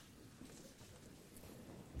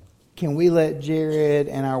Can we let Jared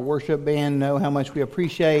and our worship band know how much we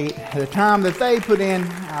appreciate the time that they put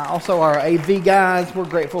in? Also, our AV guys, we're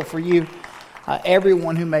grateful for you.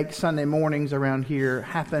 Everyone who makes Sunday mornings around here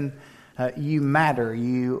happen. You matter.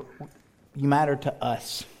 You matter to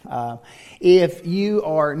us. If you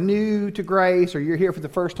are new to Grace or you're here for the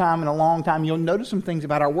first time in a long time, you'll notice some things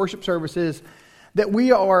about our worship services that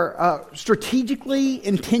we are strategically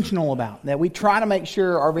intentional about, that we try to make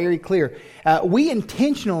sure are very clear. We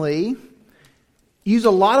intentionally use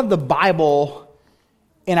a lot of the Bible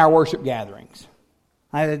in our worship gatherings.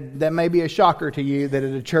 That may be a shocker to you that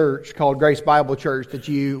at a church called Grace Bible Church that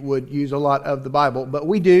you would use a lot of the Bible, but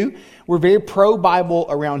we do. We're very pro-Bible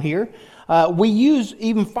around here. We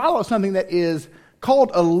even follow something that is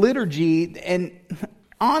called a liturgy, and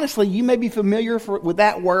honestly, you may be familiar with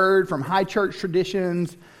that word from high church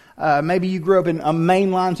traditions. Maybe you grew up in a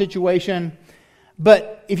mainline situation.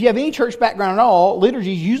 But if you have any church background at all,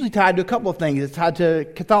 liturgy is usually tied to a couple of things. It's tied to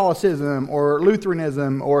Catholicism or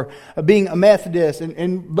Lutheranism or being a Methodist.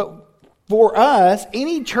 But for us,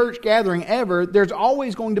 any church gathering ever, there's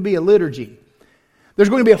always going to be a liturgy. There's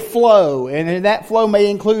going to be a flow, and that flow may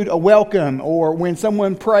include a welcome or when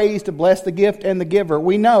someone prays to bless the gift and the giver.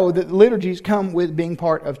 We know that liturgies come with being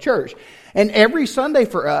part of church. And every Sunday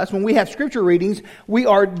for us, when we have scripture readings, we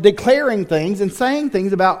are declaring things and saying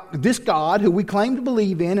things about this God who we claim to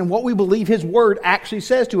believe in and what we believe His Word actually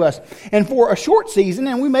says to us. And for a short season,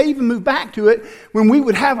 and we may even move back to it, when we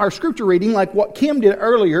would have our scripture reading, like what Kim did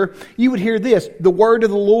earlier, you would hear this, the Word of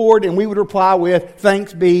the Lord, and we would reply with,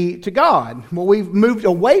 thanks be to God. Well, we've moved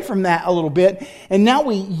away from that a little bit, and now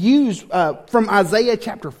we use from Isaiah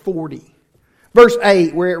chapter 40, verse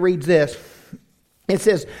 8, where it reads this. It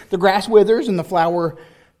says, the grass withers and the flowers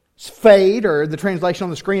fade, or the translation on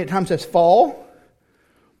the screen at times says fall,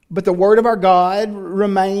 but the word of our God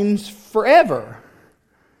remains forever.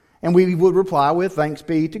 And we would reply with, thanks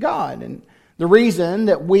be to God. And the reason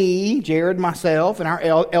that we, Jared, myself, and our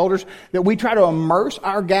elders, that we try to immerse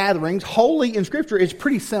our gatherings wholly in Scripture is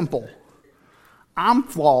pretty simple. I'm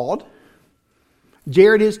flawed.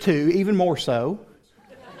 Jared is too, even more so.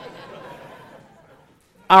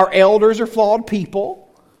 Our elders are flawed people.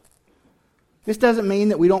 This doesn't mean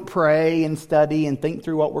that we don't pray and study and think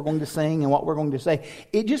through what we're going to sing and what we're going to say.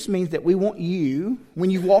 It just means that we want you, when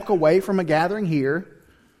you walk away from a gathering here,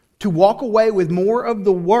 to walk away with more of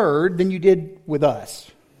the Word than you did with us.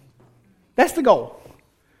 That's the goal.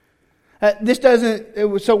 I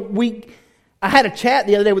had a chat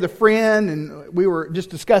the other day with a friend, and we were just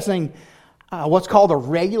discussing what's called a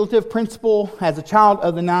regulative principle. As a child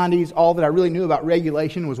of the 90s, all that I really knew about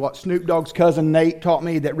regulation was what Snoop Dogg's cousin Nate taught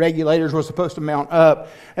me, that regulators were supposed to mount up.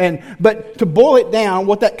 But to boil it down,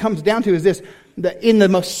 what that comes down to is this, that in the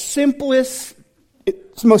most simple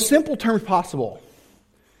terms possible,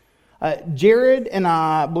 Jared and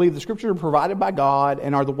I believe the Scriptures are provided by God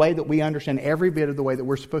and are the way that we understand every bit of the way that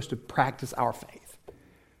we're supposed to practice our faith.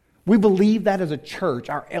 We believe that as a church.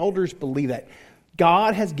 Our elders believe that.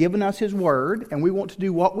 God has given us His Word, and we want to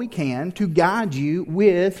do what we can to guide you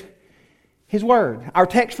with His Word. Our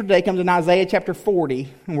text for today comes in Isaiah chapter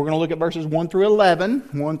 40, and we're going to look at verses 1 through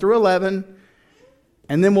 11,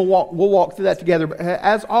 and then we'll walk through that together. But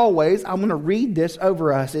as always, I'm going to read this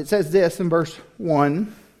over us. It says this in verse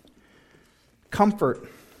 1, Comfort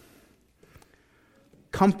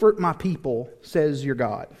my people, says your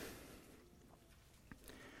God.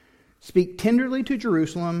 Speak tenderly to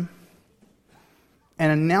Jerusalem,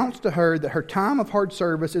 and announce to her that her time of hard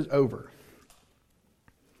service is over.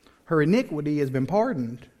 Her iniquity has been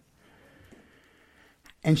pardoned,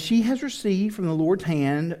 and she has received from the Lord's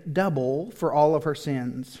hand double for all of her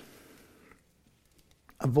sins.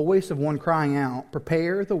 A voice of one crying out,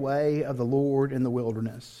 prepare the way of the Lord in the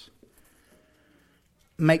wilderness.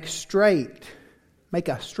 Make a straight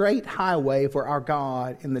highway for our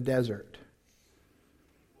God in the desert.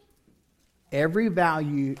 Every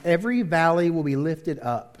valley will be lifted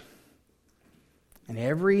up, and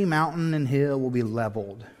every mountain and hill will be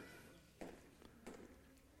leveled.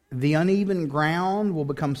 The uneven ground will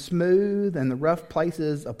become smooth, and the rough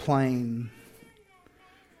places a plain.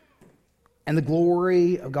 And the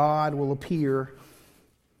glory of God will appear,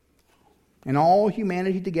 and all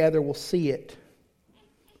humanity together will see it.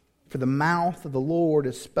 For the mouth of the Lord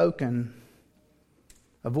has spoken.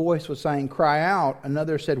 A voice was saying, cry out.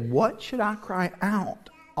 Another said, what should I cry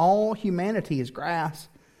out? All humanity is grass,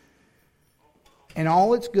 and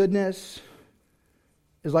all its goodness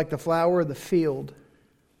is like the flower of the field.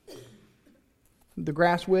 The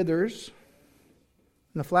grass withers,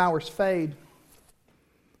 and the flowers fade.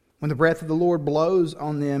 When the breath of the Lord blows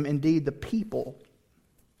on them, indeed the people,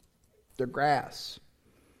 their grass,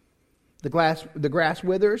 The grass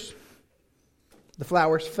withers, the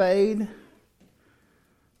flowers fade,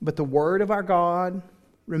 but the word of our God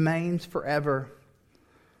remains forever.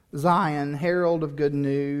 Zion, herald of good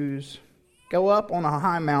news, go up on a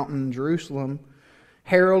high mountain, Jerusalem.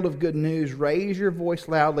 Herald of good news, raise your voice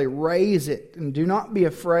loudly, raise it, and do not be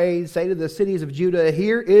afraid. Say to the cities of Judah,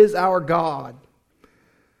 here is our God.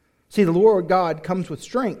 See, the Lord God comes with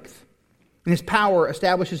strength, and His power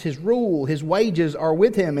establishes His rule. His wages are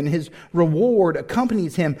with Him, and His reward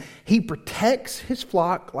accompanies Him. He protects His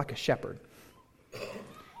flock like a shepherd.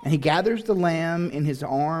 And He gathers the lamb in His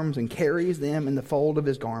arms and carries them in the fold of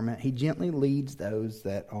His garment. He gently leads those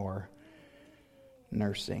that are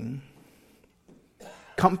nursing.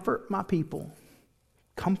 Comfort my people.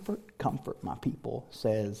 Comfort my people,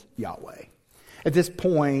 says Yahweh. At this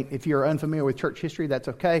point, if you're unfamiliar with church history, that's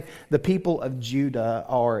okay. The people of Judah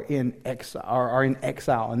are in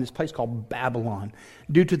exile in this place called Babylon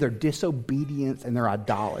due to their disobedience and their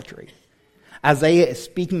idolatry. Isaiah is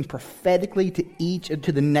speaking prophetically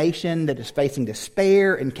to the nation that is facing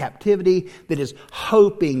despair and captivity, that is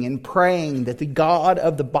hoping and praying that the God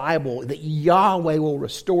of the Bible, that Yahweh will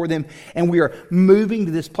restore them. And we are moving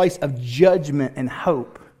to this place of judgment and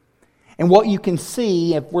hope. And what you can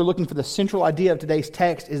see, if we're looking for the central idea of today's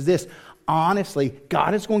text, is this. Honestly,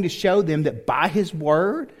 God is going to show them that by His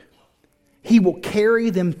word, He will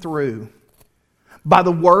carry them through. By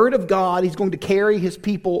the word of God, He's going to carry His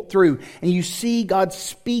people through. And you see God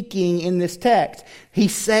speaking in this text. He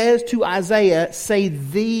says to Isaiah, say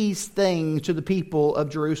these things to the people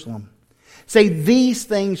of Jerusalem. Say these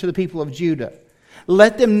things to the people of Judah.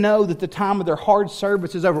 Let them know that the time of their hard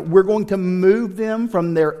service is over. We're going to move them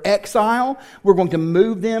from their exile. We're going to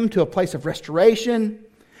move them to a place of restoration.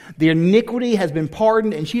 The iniquity has been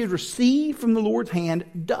pardoned, and she has received from the Lord's hand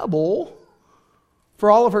double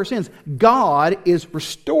for all of her sins. God is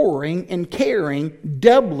restoring and caring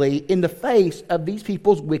doubly in the face of these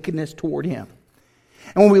people's wickedness toward Him.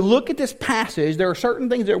 And when we look at this passage, there are certain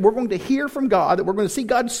things that we're going to hear from God, that we're going to see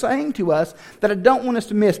God saying to us, that I don't want us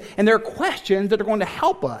to miss. And there are questions that are going to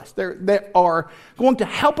help us. That are going to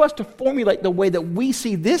help us to formulate the way that we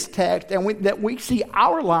see this text and that we see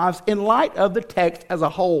our lives in light of the text as a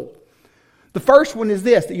whole. The first one is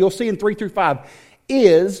this, that you'll see in 3 through 5.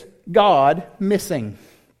 Is God missing?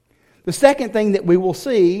 The second thing that we will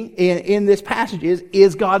see in this passage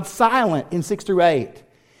is God silent in 6 through 8?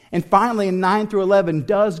 And finally in 9 through 11,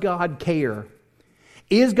 does God care?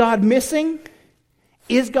 Is God missing?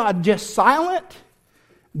 Is God just silent?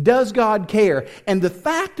 Does God care? And the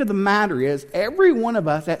fact of the matter is, every one of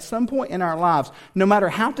us at some point in our lives, no matter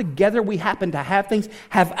how together we happen to have things,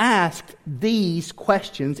 have asked these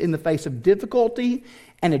questions in the face of difficulty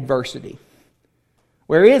and adversity.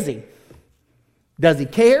 Where is He? Does He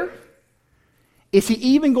care? Is He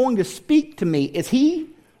even going to speak to me? Is He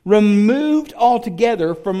removed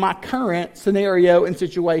altogether from my current scenario and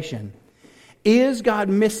situation? Is God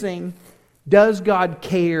missing? Does God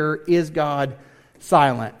care? Is God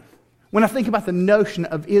silent? When I think about the notion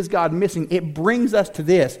of is God missing, it brings us to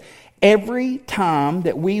this. Every time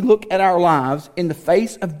that we look at our lives in the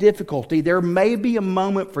face of difficulty, there may be a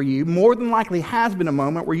moment for you, more than likely has been a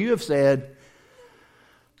moment, where you have said,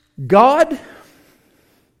 God,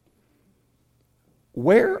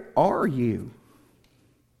 where are you?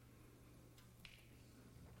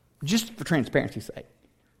 Just for transparency's sake,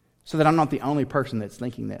 so that I'm not the only person that's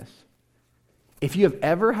thinking this. If you have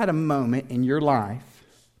ever had a moment in your life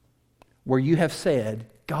where you have said,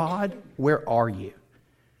 God, where are you?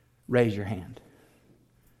 Raise your hand.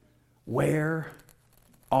 Where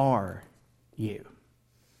are you?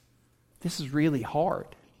 This is really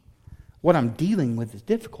hard. What I'm dealing with is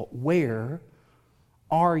difficult. Where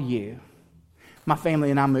are you? My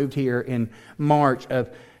family and I moved here in March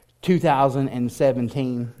of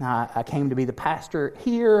 2017. I came to be the pastor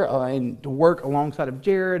here and to work alongside of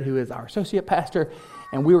Jared, who is our associate pastor.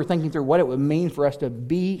 And we were thinking through what it would mean for us to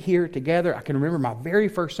be here together. I can remember my very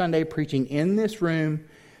first Sunday preaching in this room.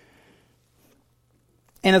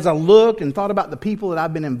 And as I looked and thought about the people that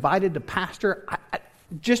I've been invited to pastor,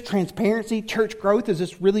 just transparency, church growth is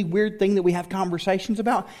this really weird thing that we have conversations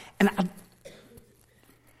about. And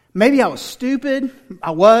maybe I was stupid.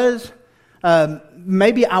 I was.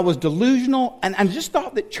 Maybe I was delusional. And I just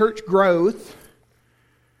thought that church growth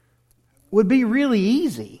would be really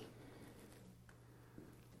easy.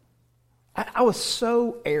 I was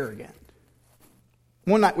so arrogant.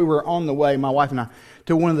 One night we were on the way, my wife and I,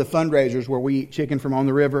 to one of the fundraisers where we eat chicken from On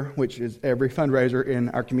the River, which is every fundraiser in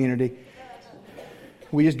our community.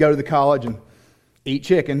 We just go to the college and eat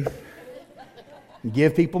chicken and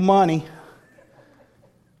give people money.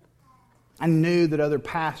 I knew that other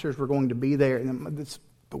pastors were going to be there, and this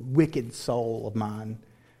the wicked soul of mine.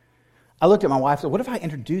 I looked at my wife and said, what if I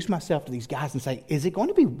introduce myself to these guys and say, is it going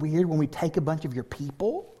to be weird when we take a bunch of your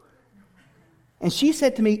people? And she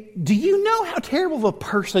said to me, do you know how terrible of a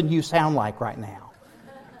person you sound like right now?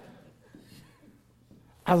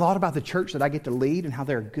 I thought about the church that I get to lead and how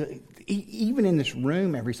they're good. Even in this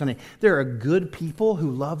room every Sunday, there are good people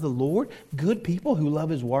who love the Lord, good people who love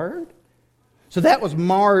His Word. So that was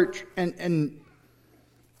March, and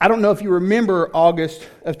I don't know if you remember August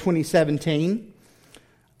of 2017.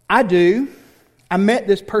 I do. I met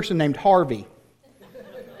this person named Harvey.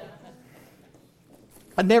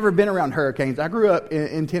 I'd never been around hurricanes. I grew up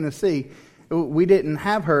in Tennessee. We didn't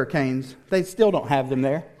have hurricanes. They still don't have them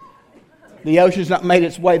there. The ocean's not made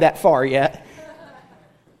its way that far yet.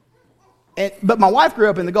 But my wife grew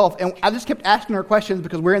up in the Gulf, and I just kept asking her questions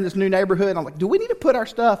because we're in this new neighborhood. And I'm like, do we need to put our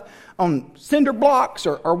stuff on cinder blocks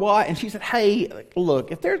or what? And she said, hey,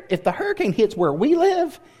 look, if the hurricane hits where we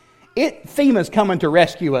live, FEMA's coming to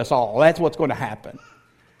rescue us all. That's what's going to happen.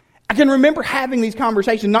 I can remember having these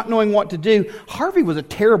conversations, not knowing what to do. Harvey was a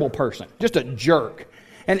terrible person, just a jerk.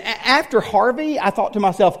 And after Harvey, I thought to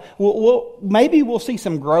myself, well, maybe we'll see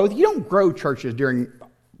some growth. You don't grow churches during,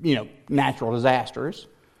 natural disasters.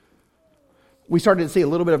 We started to see a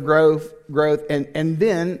little bit of growth, and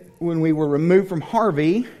then when we were removed from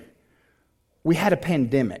Harvey, we had a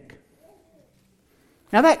pandemic.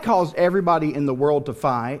 Now that caused everybody in the world to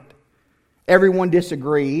fight. Everyone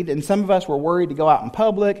disagreed, and some of us were worried to go out in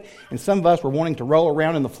public, and some of us were wanting to roll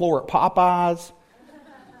around in the floor at Popeyes.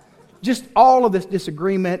 Just all of this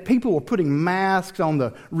disagreement. People were putting masks on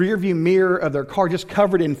the rearview mirror of their car just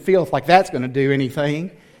covered in filth, like that's going to do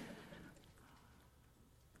anything.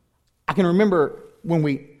 I can remember when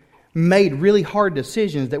we made really hard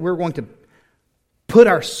decisions that we were going to put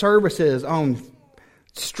our services on,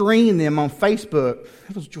 stream them on Facebook.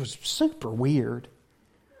 It was just super weird.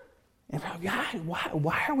 And God,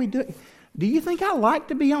 why are we doing? Do you think I like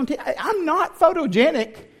to be on TV? I'm not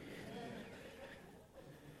photogenic.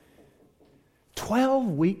 12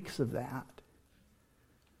 weeks of that.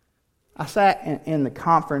 I sat in the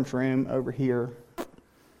conference room over here,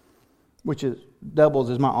 which doubles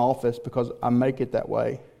as my office because I make it that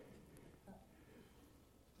way.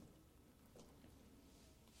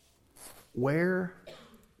 Where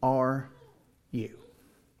are you?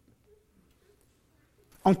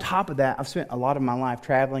 On top of that, I've spent a lot of my life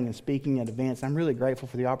traveling and speaking at events. I'm really grateful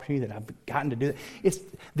for the opportunity that I've gotten to do that. It's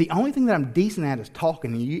the only thing that I'm decent at is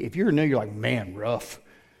talking. And if you're new, you're like, man, rough.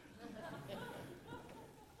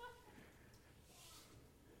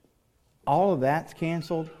 All of that's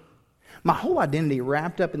canceled. My whole identity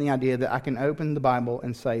wrapped up in the idea that I can open the Bible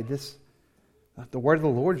and say, the word of the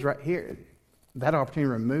Lord is right here. That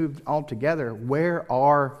opportunity removed altogether. Where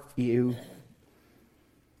are you?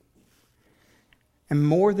 And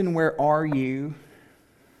more than where are you,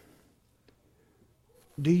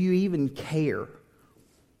 do you even care?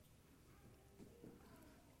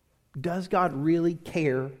 Does God really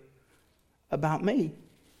care about me?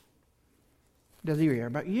 Does He care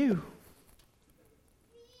about you?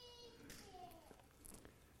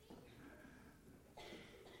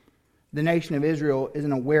 The nation of Israel is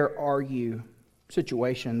in a where are you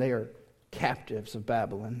situation. They are captives of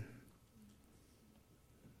Babylon.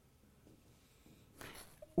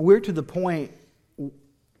 We're to the point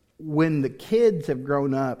when the kids have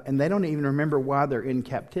grown up and they don't even remember why they're in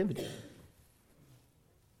captivity.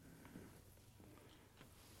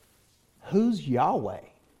 Who's Yahweh?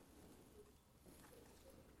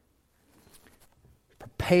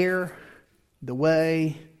 Prepare the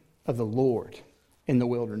way of the Lord in the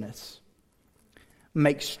wilderness.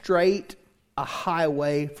 Make straight a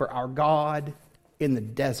highway for our God in the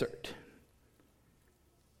desert.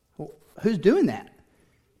 Well, who's doing that?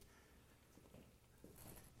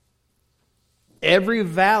 Every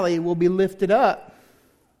valley will be lifted up,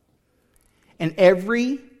 and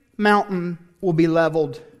every mountain will be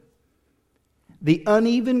leveled. The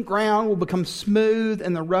uneven ground will become smooth,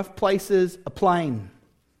 and the rough places a plain.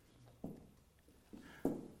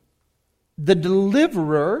 The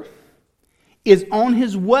deliverer is on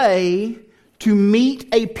his way to meet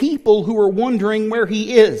a people who are wondering where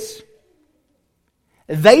he is.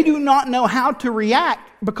 They do not know how to react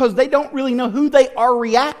because they don't really know who they are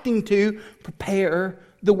reacting to. Prepare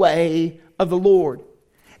the way of the Lord.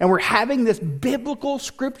 And we're having this biblical,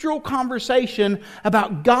 scriptural conversation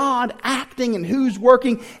about God acting and who's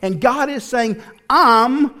working. And God is saying,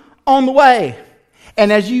 I'm on the way.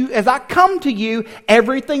 And as I come to you,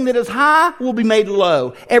 everything that is high will be made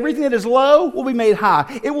low. Everything that is low will be made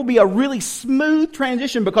high. It will be a really smooth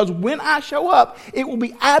transition because when I show up, it will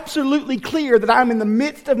be absolutely clear that I'm in the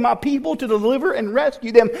midst of my people to deliver and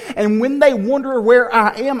rescue them. And when they wonder where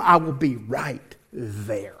I am, I will be right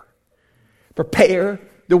there. Prepare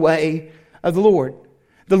the way of the Lord.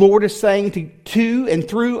 The Lord is saying to and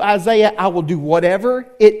through Isaiah, I will do whatever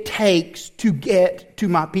it takes to get to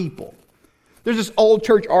my people. There's this old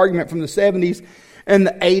church argument from the 70s and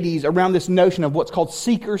the 80s around this notion of what's called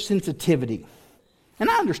seeker sensitivity.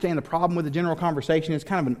 And I understand the problem with the general conversation. It's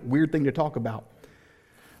kind of a weird thing to talk about.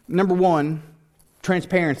 Number one,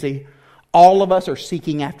 transparency. All of us are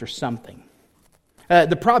seeking after something.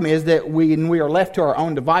 The problem is that when we are left to our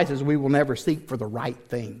own devices, we will never seek for the right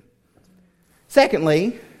thing.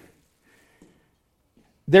 Secondly,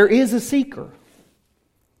 there is a seeker.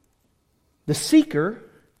 The seeker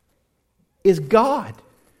is God.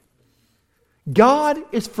 God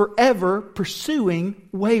is forever pursuing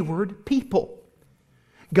wayward people.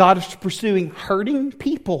 God is pursuing hurting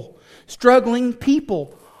people, struggling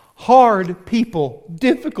people, hard people,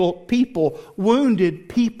 difficult people, wounded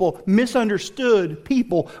people, misunderstood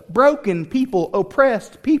people, broken people,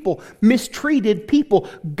 oppressed people, mistreated people.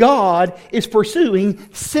 God is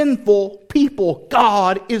pursuing sinful people.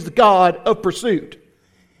 God is the God of pursuit.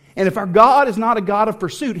 And if our God is not a God of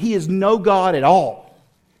pursuit, He is no God at all.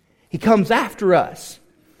 He comes after us.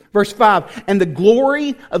 Verse 5, and the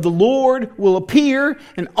glory of the Lord will appear,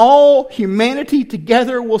 and all humanity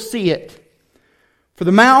together will see it. For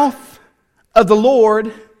the mouth of the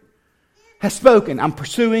Lord has spoken. I'm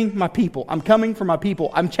pursuing my people. I'm coming for my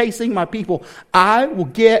people. I'm chasing my people. I will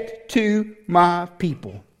get to my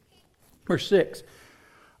people. Verse 6,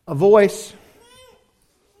 a voice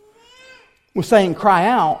was saying, cry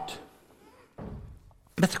out.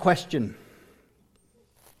 That's a question.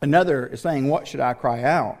 Another is saying, what should I cry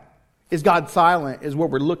out? Is God silent is what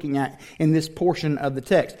we're looking at in this portion of the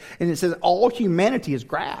text. And it says, all humanity is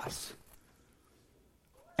grass.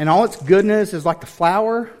 And all its goodness is like the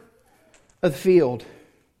flower of the field.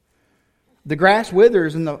 The grass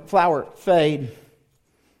withers and the flower fade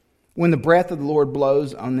when the breath of the Lord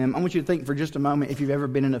blows on them. I want you to think for just a moment if you've ever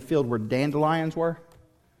been in a field where dandelions were.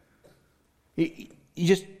 You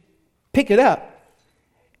just pick it up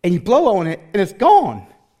and you blow on it and it's gone.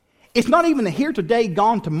 It's not even a here today,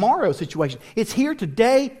 gone tomorrow situation. It's here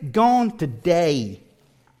today, gone today.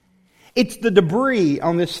 It's the debris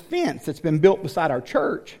on this fence that's been built beside our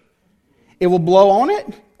church. It will blow on it,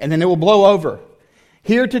 and then it will blow over.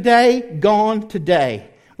 Here today, gone today.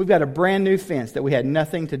 We've got a brand new fence that we had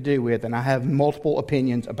nothing to do with, and I have multiple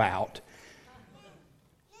opinions about.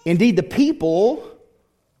 Indeed, the people,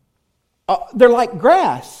 they're like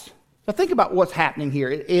grass. Now think about what's happening here.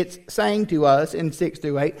 It's saying to us in 6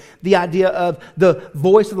 through 8, the idea of the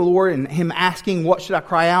voice of the Lord and Him asking, what should I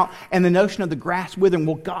cry out? And the notion of the grass withering.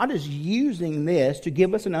 Well, God is using this to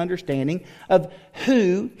give us an understanding of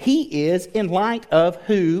who He is in light of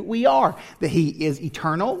who we are. That He is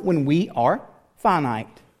eternal when we are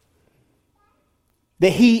finite.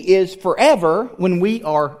 That He is forever when we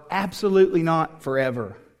are absolutely not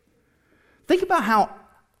forever. Think about how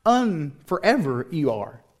unforever you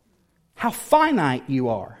are. How finite you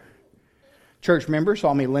are. Church member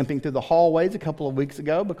saw me limping through the hallways a couple of weeks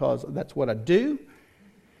ago because that's what I do.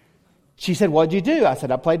 She said, what'd you do? I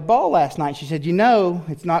said, I played ball last night. She said, you know,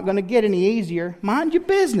 it's not going to get any easier. Mind your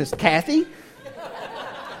business, Kathy.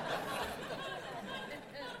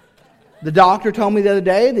 The doctor told me the other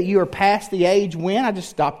day that you are past the age when. I just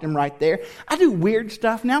stopped him right there. I do weird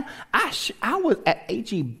stuff now. I was at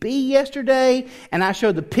HEB yesterday, and I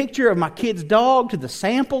showed the picture of my kid's dog to the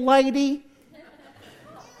sample lady.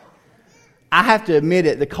 I have to admit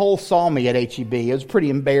it, Nicole saw me at HEB. It was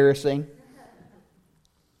pretty embarrassing.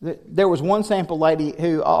 There was one sample lady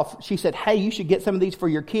who, she said, hey, you should get some of these for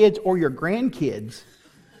your kids or your grandkids.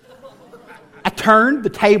 I turned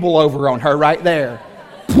the table over on her right there.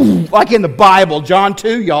 Like in the Bible, John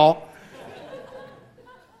 2, y'all.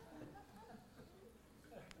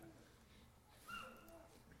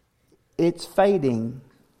 It's fading.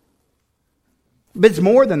 But it's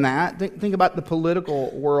more than that. Think about the political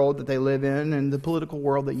world that they live in and the political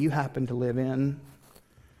world that you happen to live in.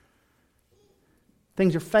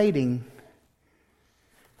 Things are fading.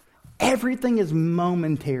 Everything is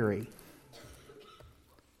momentary.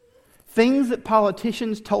 Things that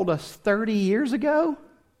politicians told us 30 years ago,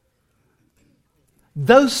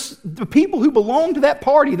 the people who belong to that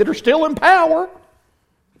party that are still in power,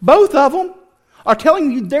 both of them, are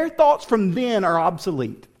telling you their thoughts from then are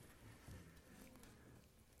obsolete.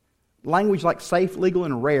 Language like safe, legal,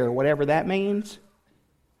 and rare, whatever that means,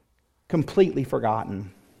 completely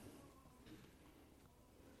forgotten.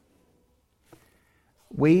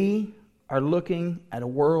 We are looking at a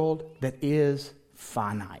world that is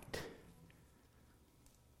finite.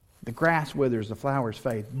 The grass withers, the flowers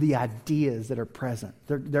fade. The ideas that are present,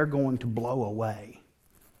 they're going to blow away.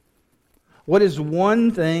 What is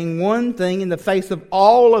one thing in the face of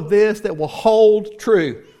all of this that will hold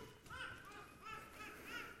true?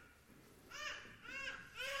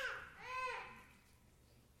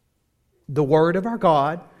 The Word of our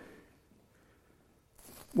God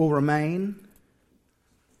will remain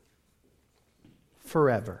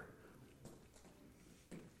forever.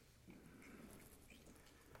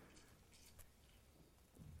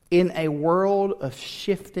 In a world of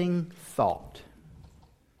shifting thought,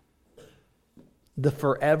 the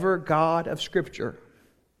forever God of Scripture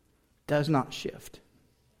does not shift.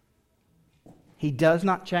 He does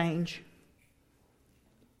not change.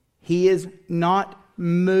 He is not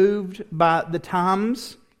moved by the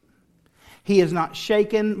times. He is not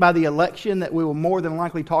shaken by the election that we will more than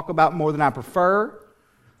likely talk about more than I prefer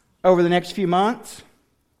over the next few months.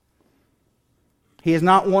 He is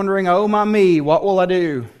not wondering, oh my me, what will I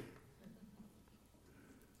do?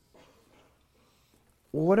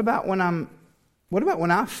 What about when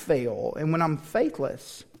I fail and when I'm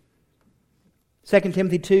faithless? 2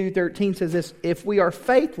 Timothy 2:13 says this, if we are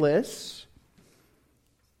faithless,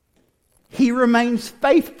 He remains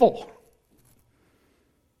faithful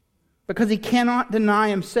because He cannot deny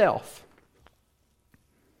Himself.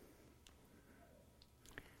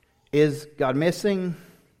 Is God missing?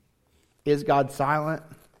 Is God silent?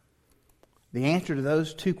 The answer to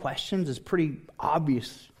those two questions is pretty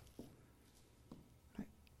obvious.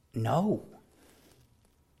 No.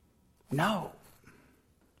 No.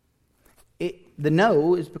 The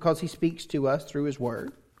no is because He speaks to us through His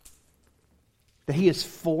Word. That He is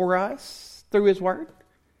for us through His Word.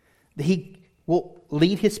 That He will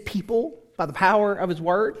lead His people by the power of His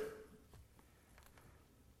Word.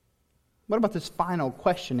 What about this final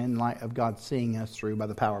question in light of God seeing us through by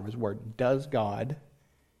the power of His Word? Does God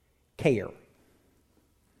care?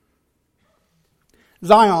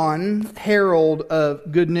 Zion, herald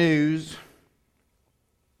of good news.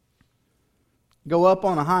 Go up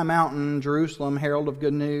on a high mountain, Jerusalem, herald of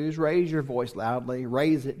good news. Raise your voice loudly.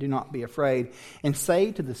 Raise it, do not be afraid. And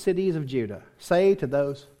say to the cities of Judah, say to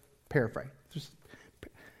those, paraphrase,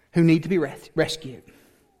 who need to be rescued.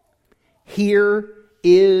 Here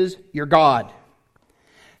is your God.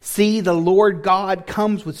 See, the Lord God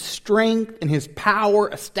comes with strength, and His power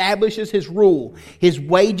establishes His rule. His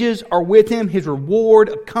wages are with Him. His reward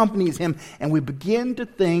accompanies Him. And we begin to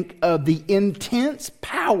think of the intense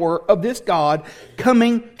power of this God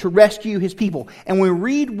coming to rescue His people. And when we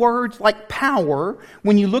read words like power,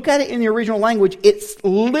 when you look at it in the original language, it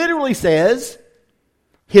literally says,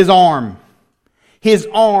 His arm. His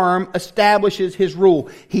arm establishes His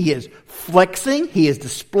rule. He is flexing. He is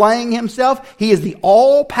displaying Himself. He is the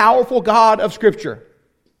all-powerful God of Scripture.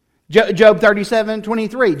 Job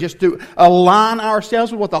 37:23, just to align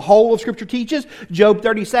ourselves with what the whole of Scripture teaches, Job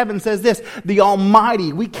 37 says this, the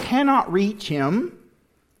Almighty, we cannot reach Him.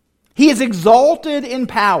 He is exalted in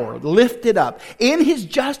power, lifted up. In His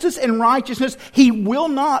justice and righteousness, He will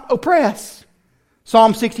not oppress.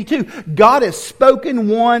 Psalm 62, God has spoken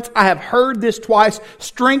once, I have heard this twice,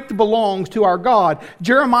 strength belongs to our God.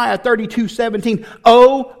 Jeremiah 32:17,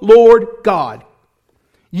 O Lord God,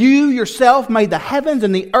 you yourself made the heavens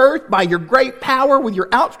and the earth by your great power with your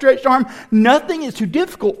outstretched arm. Nothing is too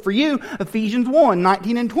difficult for you. Ephesians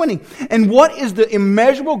 1:19 and 20. And what is the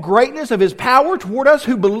immeasurable greatness of His power toward us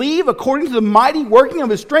who believe according to the mighty working of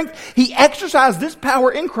His strength? He exercised this power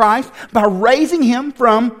in Christ by raising Him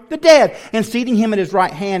from the dead and seating Him at His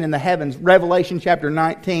right hand in the heavens. Revelation chapter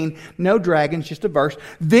 19. No dragons, just a verse.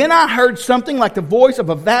 Then I heard something like the voice of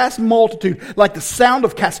a vast multitude, like the sound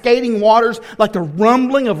of cascading waters, like the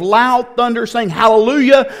rumbling of loud thunder, saying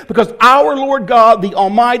hallelujah, because our Lord God, the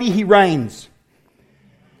Almighty, He reigns.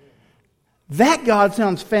 That God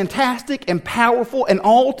sounds fantastic and powerful and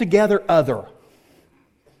altogether other.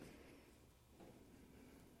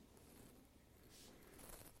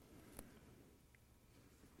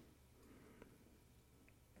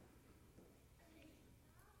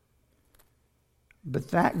 But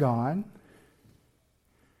that God,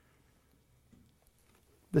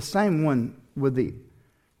 the same one with the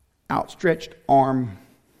outstretched arm,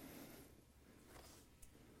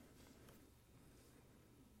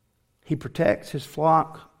 He protects His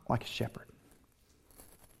flock like a shepherd.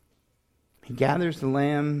 He gathers the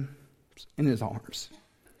lambs in His arms.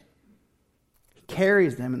 He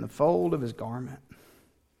carries them in the fold of His garment.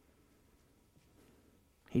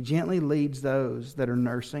 He gently leads those that are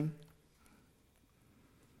nursing.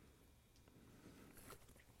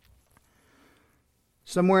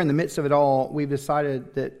 Somewhere in the midst of it all, we've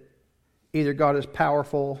decided that either God is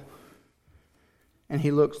powerful and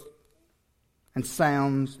He looks and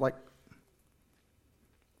sounds like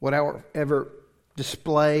whatever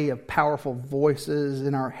display of powerful voices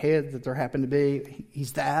in our heads that there happen to be,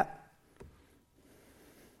 He's that.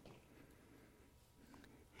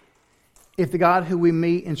 If the God who we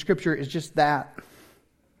meet in Scripture is just that,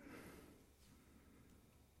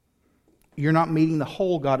 you're not meeting the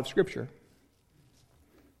whole God of Scripture.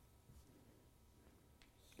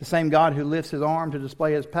 The same God who lifts His arm to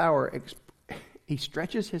display His power, He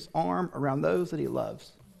stretches His arm around those that He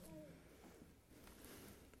loves.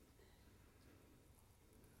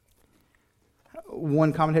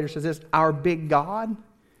 One commentator says this: our big God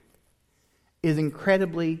is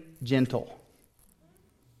incredibly gentle.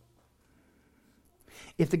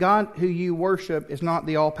 If the God who you worship is not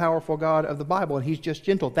the all-powerful God of the Bible and He's just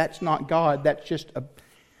gentle, that's not God. That's just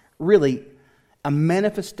really a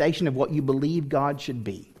manifestation of what you believe God should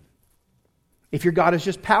be. If your God is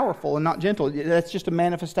just powerful and not gentle, that's just a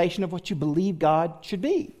manifestation of what you believe God should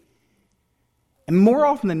be. And more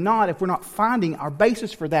often than not, if we're not finding our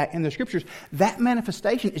basis for that in the Scriptures, that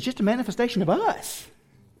manifestation is just a manifestation of us.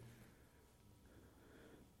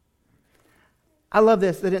 I love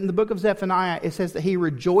this, that in the book of Zephaniah, it says that He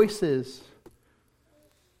rejoices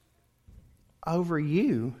over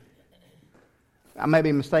you. I may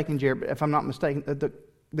be mistaken, Jared, but if I'm not mistaken,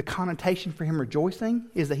 the connotation for Him rejoicing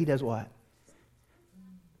is that He does what?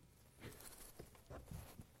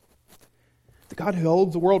 The God who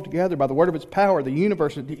holds the world together by the word of its power, the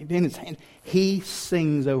universe in His hand, He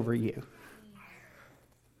sings over you.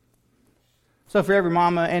 So for every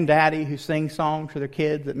mama and daddy who sings songs for their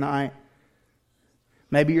kids at night,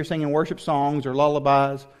 maybe you're singing worship songs or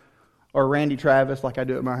lullabies or Randy Travis like I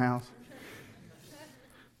do at my house.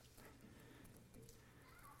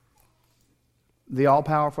 The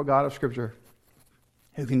all-powerful God of Scripture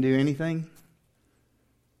who can do anything,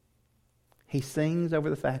 He sings over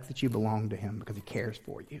the fact that you belong to Him because He cares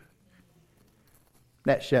for you.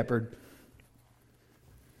 That shepherd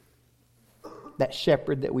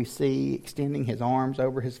that we see extending His arms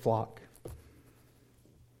over His flock.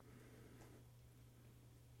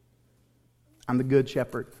 I'm the good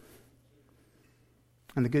shepherd.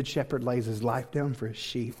 And the good shepherd lays his life down for his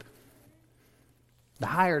sheep. The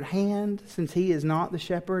hired hand, since he is not the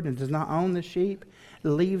shepherd and does not own the sheep,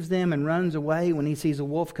 leaves them and runs away when he sees a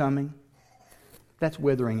wolf coming. That's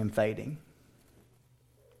withering and fading.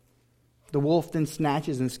 The wolf then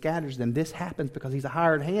snatches and scatters them. This happens because he's a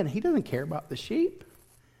hired hand. He doesn't care about the sheep.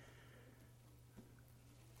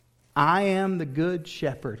 I am the good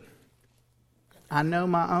shepherd. I know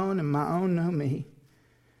my own, and my own know me.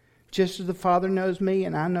 Just as the Father knows me,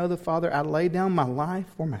 and I know the Father, I lay down my life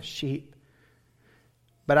for my sheep.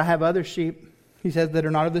 But I have other sheep, He says, that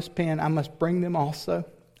are not of this pen. I must bring them also,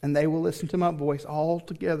 and they will listen to my voice all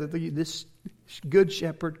together. This good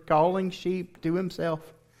shepherd calling sheep to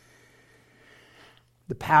Himself.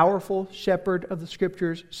 The powerful shepherd of the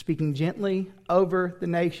Scriptures, speaking gently over the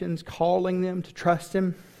nations, calling them to trust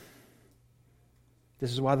Him.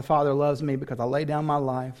 This is why the Father loves me, because I lay down my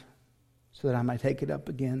life so that I may take it up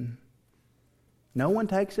again. No one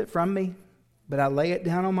takes it from me, but I lay it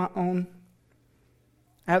down on my own.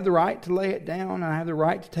 I have the right to lay it down, and I have the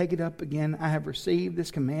right to take it up again. I have received this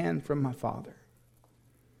command from my Father.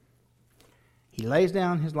 He lays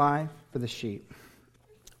down His life for the sheep.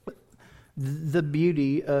 The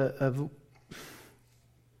beauty of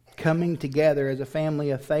coming together as a family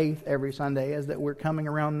of faith every Sunday is that we're coming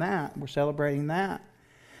around that. We're celebrating that.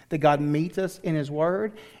 That God meets us in His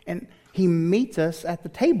Word, and He meets us at the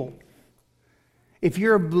table. If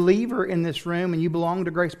you're a believer in this room and you belong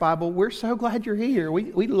to Grace Bible, we're so glad you're here.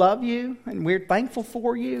 We love you, and we're thankful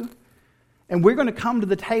for you. And we're going to come to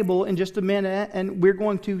the table in just a minute, and we're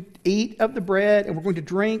going to eat of the bread, and we're going to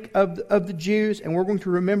drink of the juice, and we're going to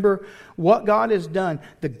remember what God has done.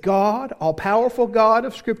 The God, all-powerful God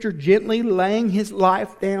of Scripture, gently laying His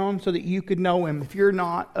life down so that you could know Him. If you're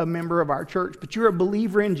not a member of our church, but you're a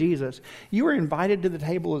believer in Jesus, you are invited to the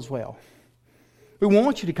table as well. We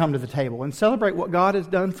want you to come to the table and celebrate what God has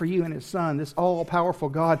done for you and His Son, this all-powerful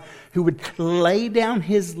God who would lay down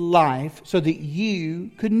His life so that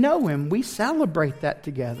you could know Him. We celebrate that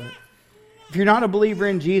together. If you're not a believer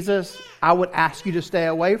in Jesus, I would ask you to stay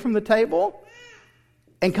away from the table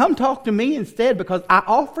and come talk to me instead, because I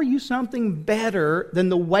offer you something better than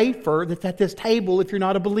the wafer that's at this table if you're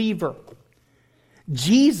not a believer.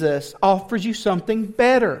 Jesus offers you something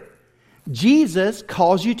better. Jesus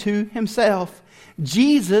calls you to Himself.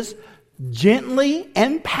 Jesus gently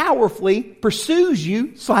and powerfully pursues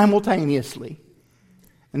you simultaneously.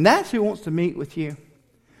 And that's who wants to meet with you.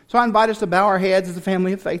 So I invite us to bow our heads as a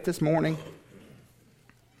family of faith this morning.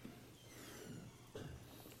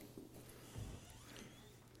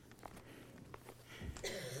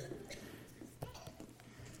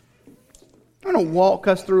 I'm going to walk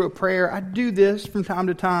us through a prayer. I do this from time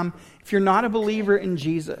to time. If you're not a believer in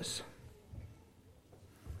Jesus,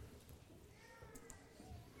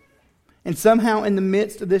 and somehow in the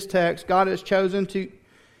midst of this text, God has chosen to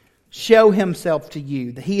show Himself to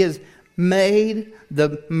you, that He has made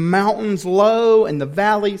the mountains low and the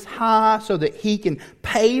valleys high so that He can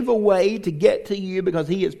pave a way to get to you because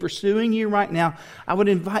He is pursuing you right now. I would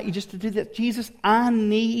invite you just to do that. Jesus, I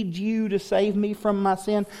need you to save me from my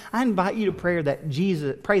sin. I invite you to pray that.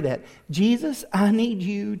 Jesus, I need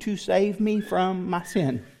you to save me from my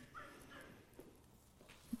sin.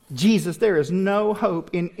 Jesus, there is no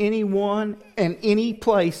hope in anyone and any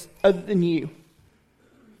place other than you.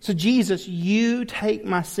 So Jesus, you take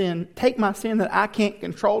my sin that I can't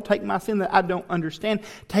control, take my sin that I don't understand,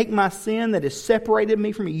 take my sin that has separated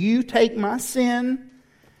me from you. You take my sin,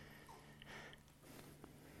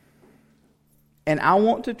 and I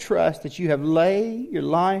want to trust that you have laid your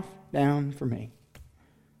life down for me.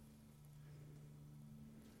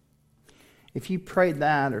 If you prayed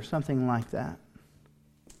that or something like that,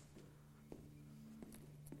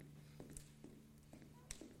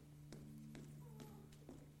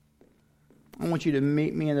 I want you to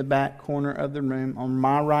meet me in the back corner of the room on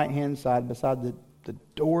my right-hand side beside the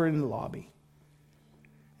door in the lobby.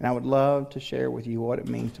 And I would love to share with you what it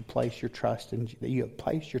means to place your trust in, that you have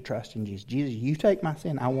placed your trust in Jesus. Jesus, you take my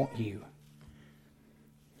sin, I want you.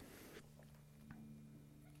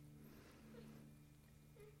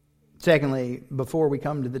 Secondly, before we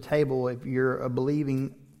come to the table, if you're a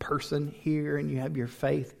believing person here and you have your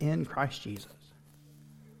faith in Christ Jesus,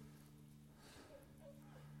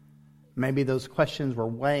 maybe those questions were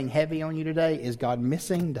weighing heavy on you today. Is God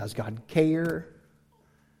missing? Does God care?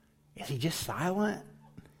 Is He just silent?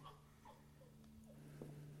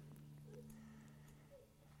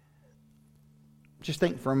 Just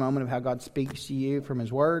think for a moment of how God speaks to you from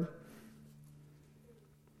His Word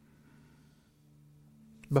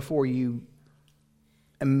before you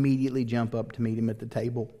immediately jump up to meet Him at the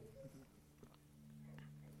table.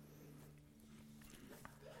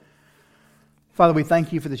 Father, we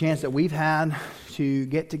thank you for the chance that we've had to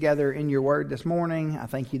get together in your word this morning. I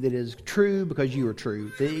thank you that it is true because you are true,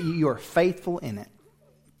 that you are faithful in it.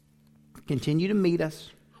 Continue to meet us.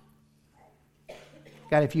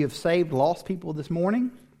 God, if you have saved lost people this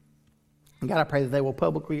morning, God, I pray that they will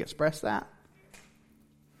publicly express that.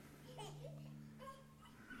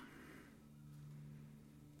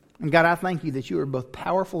 And God, I thank you that you are both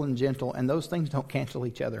powerful and gentle, and those things don't cancel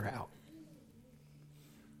each other out.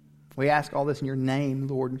 We ask all this in your name,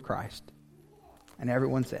 Lord Christ. And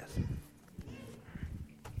everyone says.